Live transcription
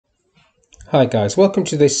Hi guys, welcome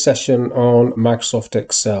to this session on Microsoft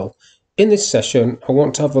Excel. In this session, I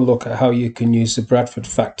want to have a look at how you can use the Bradford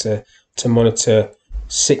Factor to monitor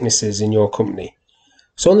sicknesses in your company.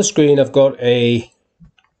 So on the screen, I've got a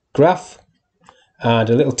graph and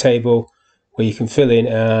a little table where you can fill in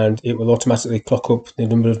and it will automatically clock up the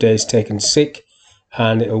number of days taken sick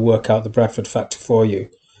and it will work out the Bradford Factor for you.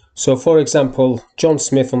 So for example, John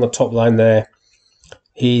Smith on the top line there,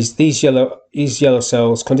 these yellow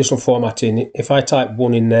cells, conditional formatting. If I type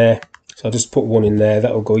 1 in there, so I'll just put 1 in there,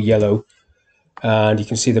 that will go yellow, and you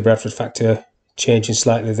can see the Bradford Factor changing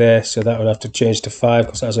slightly there, so that would have to change to 5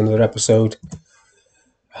 because that's another episode.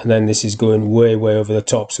 And then this is going way over the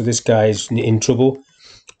top, so this guy is in trouble,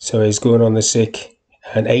 so he's going on the sick,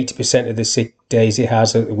 and 80% of the sick days he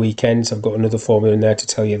has at the weekends. I've got another formula in there to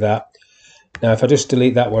tell you that. Now if I just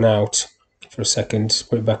delete that one out for a second,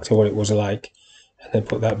 put it back to what it was like, and then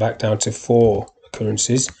put that back down to 4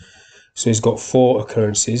 occurrences. So he's got 4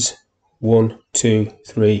 occurrences, 1, 2,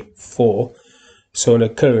 3, 4. So an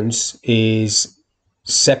occurrence is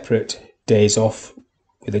separate days off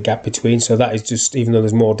with a gap between. So that is just, even though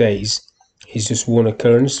there's more days, it's just 1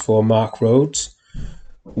 occurrence for Mark Rhodes,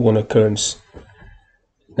 1 occurrence.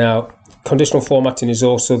 Now, conditional formatting is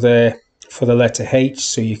also there for the letter H,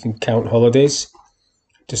 so you can count holidays.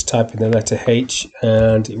 Just type in the letter H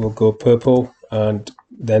and it will go purple, and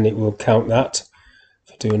then it will count that.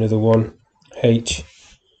 If I do another one, H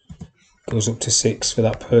goes up to 6 for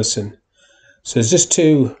that person. So there's just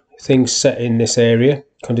 2 things set in this area,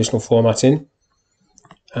 conditional formatting.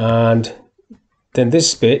 And then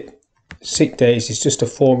this bit, sick days, is just a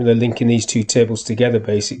formula linking these 2 tables together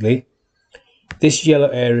basically. This yellow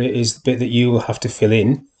area is the bit that you will have to fill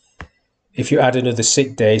in if you add another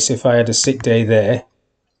sick day. So if I had a sick day there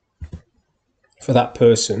for that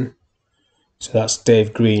person, so that's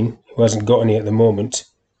Dave Green, who hasn't got any at the moment,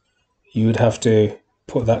 you would have to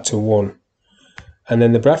put that to 1. And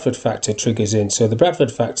then the Bradford Factor triggers in. So the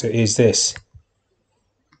Bradford Factor is this.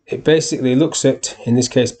 It basically looks at, in this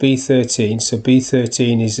case, B13. So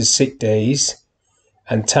B13 is the sick days,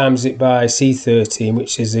 and times it by C13,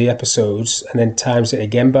 which is the episodes, and then times it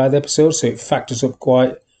again by the episodes. So it factors up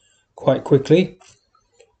quite quickly.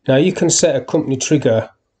 Now you can set a company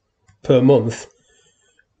trigger per month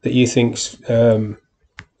that you think's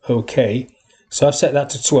okay. So I've set that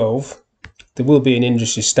to 12. There will be an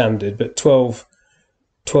industry standard, but 12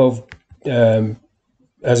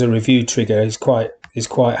 as a review trigger is quite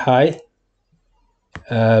high.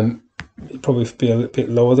 It'd probably be a little bit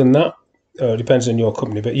lower than that. It depends on your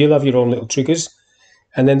company, but you'll have your own little triggers.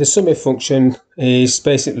 And then the SumIF function is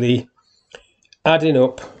basically adding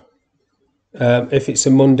up if it's a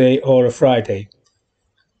Monday or a Friday.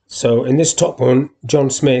 So in this top one, John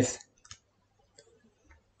Smith,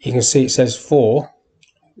 you can see it says 4.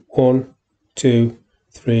 1, 2,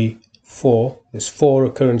 3, 4. There's 4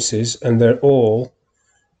 occurrences, and they're all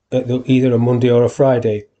at either a Monday or a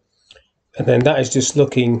Friday. And then that is just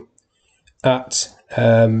looking at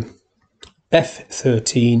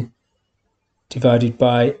F13 divided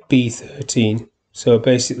by B13. So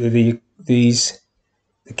basically the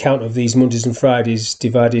count of these Mondays and Fridays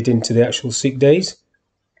divided into the actual sick days.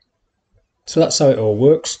 So that's how it all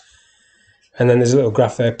works. And then there's a little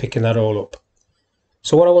graph there picking that all up.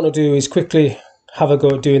 So what I want to do is quickly have a go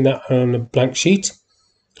at doing that on a blank sheet.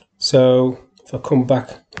 So if I come back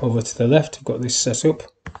over to the left, I've got this set up.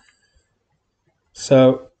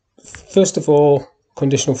 So first of all,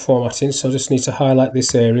 conditional formatting. So I just need to highlight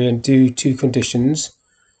this area and do 2 conditions.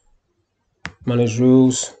 Manage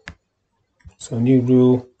rules. So new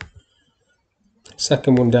rule.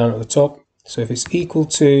 Second one down at the top. So if it's equal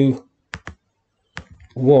to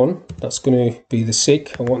 1, that's going to be the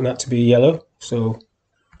sick. I want that to be yellow, so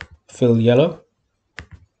fill yellow.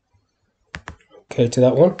 Okay to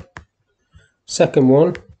that one. Second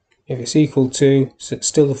one, if it's equal to, so it's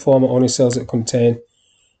still the format only cells that contain,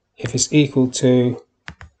 if it's equal to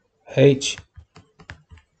H,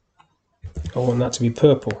 I want that to be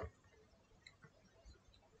purple.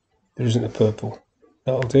 There isn't a purple.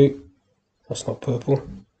 That'll do. That's not purple.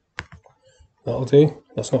 That'll do.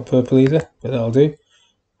 That's not purple either, but that'll do.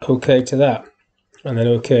 OK to that, and then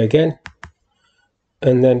OK again,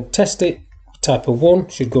 and then test it. Type of 1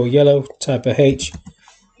 should go yellow, type of H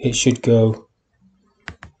it should go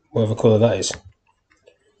whatever colour that is.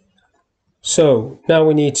 So now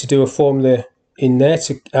we need to do a formula in there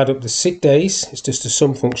to add up the sick days. It's just a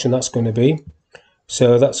sum function that's going to be.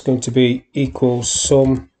 So that's going to be equals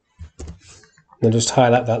sum, and just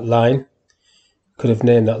highlight that line. Could have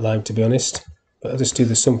named that line to be honest, but I'll just do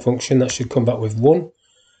the sum function. That should come back with 1.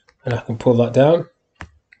 And I can pull that down.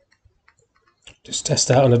 Just test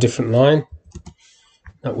that on a different line.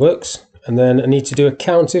 That works. And then I need to do a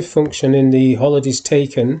Countif function in the holidays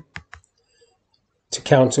taken to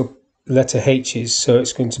count up letter H's. So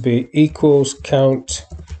it's going to be equals count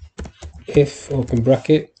if, open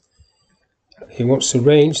bracket. He wants the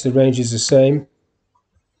range is the same,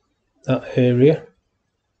 that area,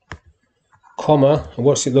 comma, and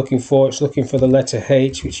what's it looking for? It's looking for the letter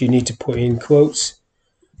H, which you need to put in quotes.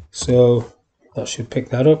 So that should pick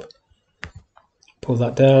that up. Pull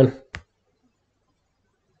that down.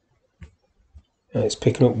 And it's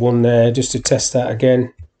picking up one there, just to test that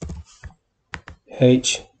again.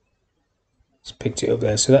 H, it's picked it up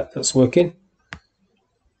there, so that's working.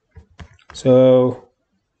 So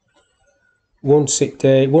one sick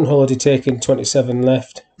day, one holiday taken, 27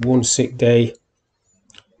 left, one sick day.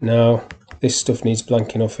 Now this stuff needs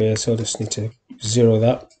blanking off here, so I just need to zero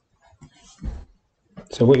that.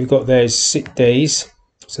 So what you've got there is sick days.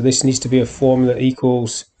 So this needs to be a formula that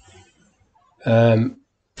equals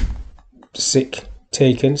sick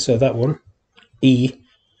taken, so that one, E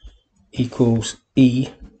equals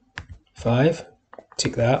E5,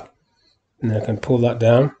 tick that, and then I can pull that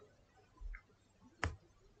down,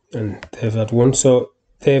 and they've had one, so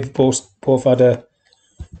they've both had a,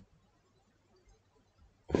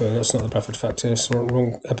 well, that's not the Bradford Factor, it's the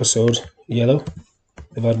wrong episode, yellow,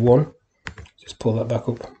 they've had one, just pull that back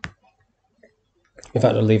up. In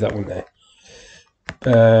fact, I'll leave that one there,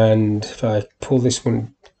 and if I pull this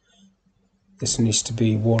one, this needs to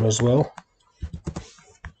be 1 as well.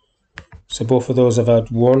 So both of those have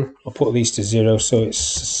had 1. I'll put these to 0, so it's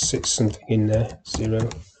something in there, 0.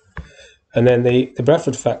 And then the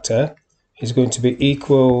Bradford Factor is going to be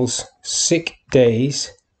equals sick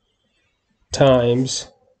days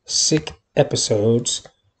times sick episodes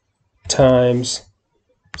times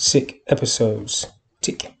sick episodes.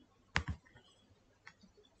 Tick.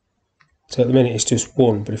 So at the minute it's just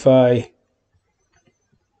 1, but if I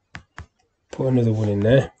put another 1 in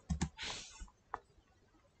there,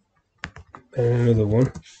 and another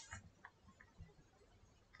 1,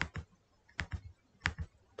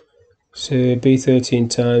 so B13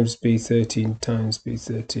 times B13 times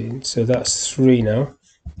B13, so that's 3 now.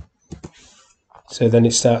 So then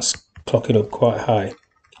it starts clocking up quite high.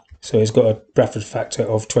 So he's got a Bradford Factor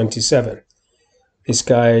of 27. This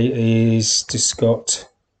guy is just got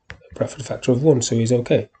a Bradford Factor of 1, so he's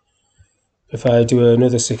okay. If I do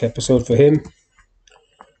another sick episode for him,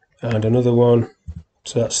 and another one,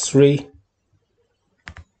 so that's 3.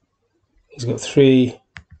 He's got 3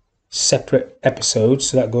 separate episodes,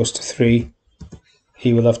 so that goes to 3.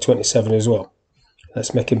 He will have 27 as well.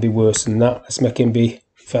 Let's make him be worse than that. Let's make him be, in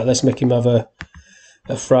fact, let's make him have a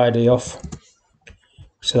Friday off.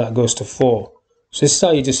 So that goes to 4. So this is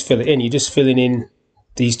how you just fill it in. You're just filling in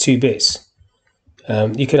these 2 bits.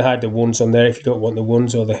 You can hide the 1s on there if you don't want the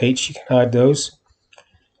 1s or the H. You can hide those.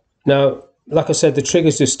 Now, like I said, the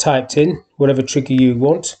trigger's just typed in whatever trigger you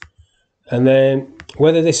want, and then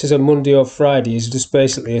whether this is a Monday or Friday is just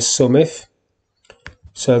basically a SumIF.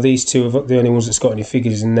 So these two are the only ones that's got any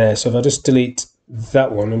figures in there. So if I just delete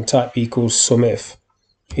that one and type equals SumIF,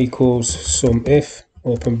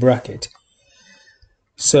 open bracket.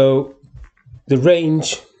 So the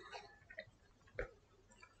range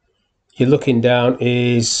you're looking down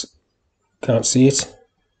is, can't see it,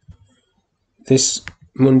 this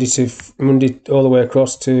Monday all the way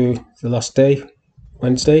across to the last day,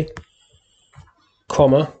 Wednesday,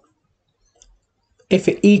 comma, if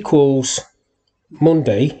it equals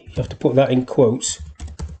Monday, you have to put that in quotes.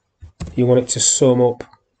 You want it to sum up,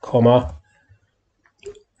 comma,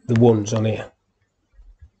 the 1s on here.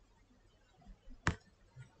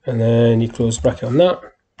 And then you close the bracket on that.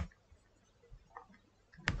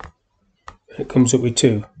 It comes up with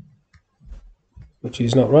 2, which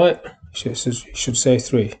is not right. It should say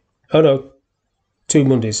 3. Oh no, 2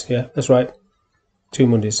 Mondays. Yeah, that's right. 2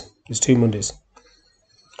 Mondays. There's 2 Mondays.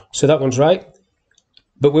 So that one's right.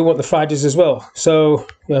 But we want the Fridays as well. So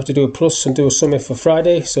we have to do a plus and do a SumIF for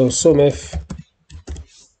Friday. So SumIF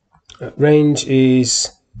range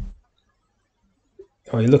is,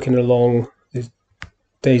 you're looking along the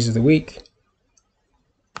days of the week,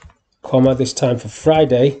 comma, this time for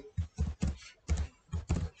Friday.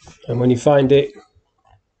 And when you find it,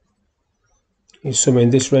 you sum in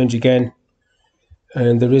this range again,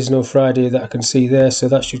 and there is no Friday that I can see there, so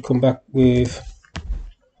that should come back with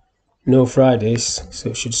no Fridays, so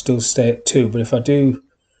it should still stay at 2. But if I do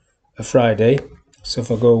a Friday, so if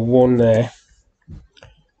I go 1 there,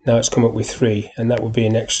 now it's come up with 3, and that would be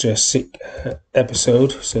an extra sick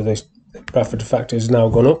episode. So the Bradford Factor has now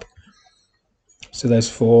gone up, so there's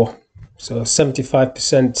 4. So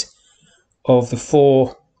 75% of the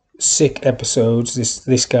 4 sick episodes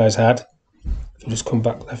this guy's had, I'll just come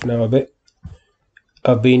back left now a bit,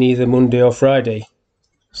 have been either Monday or Friday.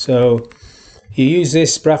 So you use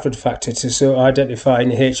this Bradford factor to sort of identify in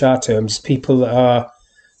HR terms people that are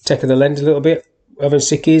taking the lens a little bit, having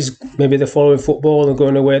sickies, maybe they're following football and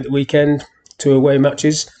going away at the weekend to away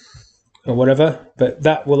matches or whatever, but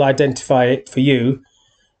that will identify it for you.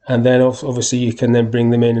 And then obviously you can then bring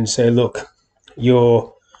them in and say, look,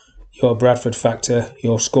 your Bradford factor,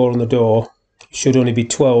 your score on the door should only be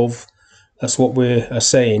 12. That's what we are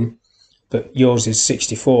saying, but yours is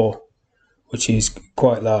 64, which is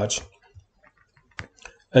quite large.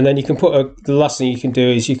 And then you can put the last thing you can do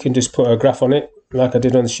is you can just put a graph on it, like I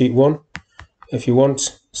did on the sheet 1, if you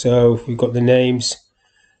want. So we've got the names.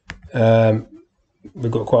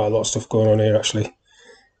 We've got quite a lot of stuff going on here, actually.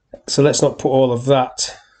 So let's not put all of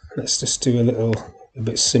that. Let's just do a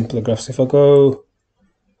bit simpler graphs. If I go,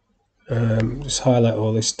 just highlight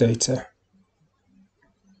all this data.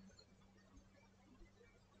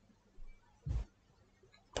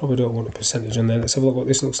 Probably don't want a percentage on there. Let's have a look what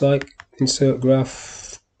this looks like. Insert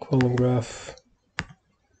graph, column graph.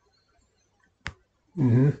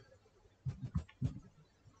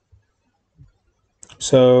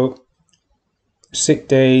 So sick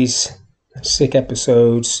days, sick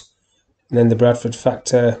episodes, and then the Bradford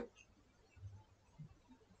factor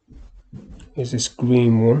is this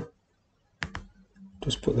green one.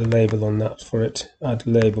 Just put the label on that for it. Add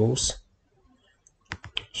labels.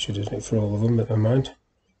 Should have done it for all of them, but never mind.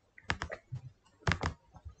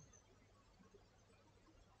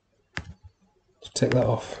 Take that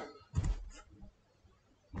off.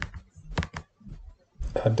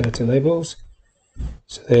 Add data labels.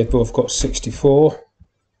 So they've both got 64,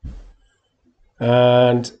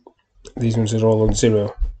 and these ones are all on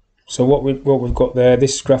 0. So what we've got there,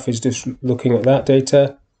 this graph is just looking at that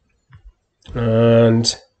data, and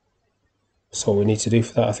that's all we need to do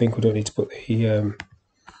for that. I think we don't need to put the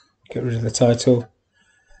get rid of the title.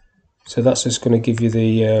 So that's just going to give you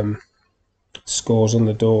the scores on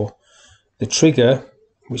the door. The trigger,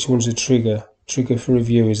 which one's the trigger? Trigger for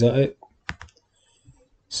review, is that it?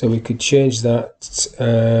 So we could change that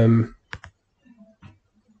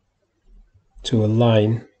to a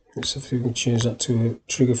line. Let's see if we can change that to a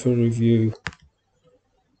trigger for review.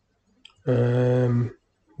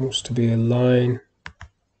 Wants to be a line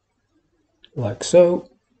like so.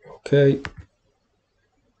 Okay.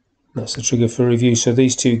 That's the trigger for review. So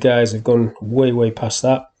these two guys have gone way past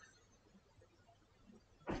that.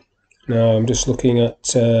 Now I'm just looking at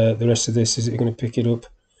the rest of this. Is it going to pick it up?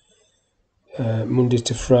 Monday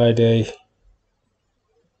to Friday.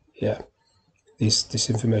 Yeah, this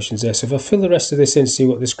information's there. So if I fill the rest of this in, see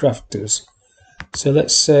what this graph does. So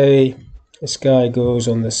let's say this guy goes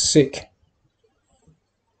on the sick,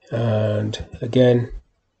 and again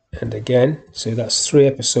and again. So that's 3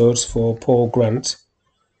 episodes for Paul Grant.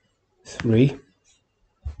 3.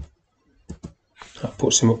 That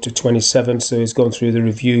puts him up to 27, so he's gone through the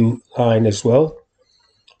review line as well.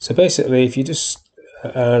 So basically, if you just,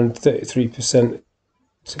 and 33%,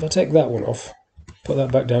 so if I take that one off, put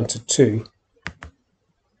that back down to 2,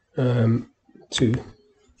 2.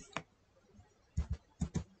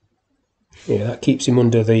 Yeah, that keeps him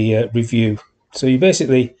under the review. So you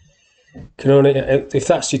basically can only, if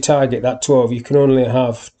that's your target, that 12, you can only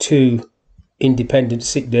have 2 independent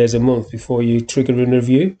sick days a month before you trigger a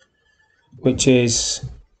review, which is,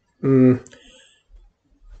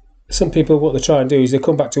 some people, what they try and do is they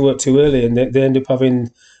come back to work too early and they end up having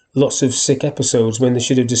lots of sick episodes when they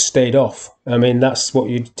should have just stayed off. I mean, that's what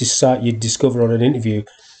you discover on an interview.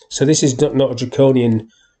 So this is not a draconian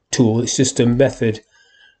tool, it's just a method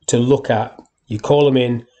to look at. You call them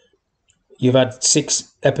in, you've had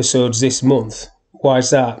 6 episodes this month. Why is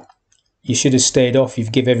that? You should have stayed off,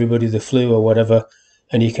 you've give everybody the flu or whatever,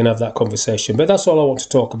 and you can have that conversation. But that's all I want to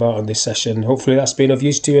talk about on this session. Hopefully that's been of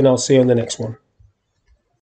use to you, and I'll see you on the next one.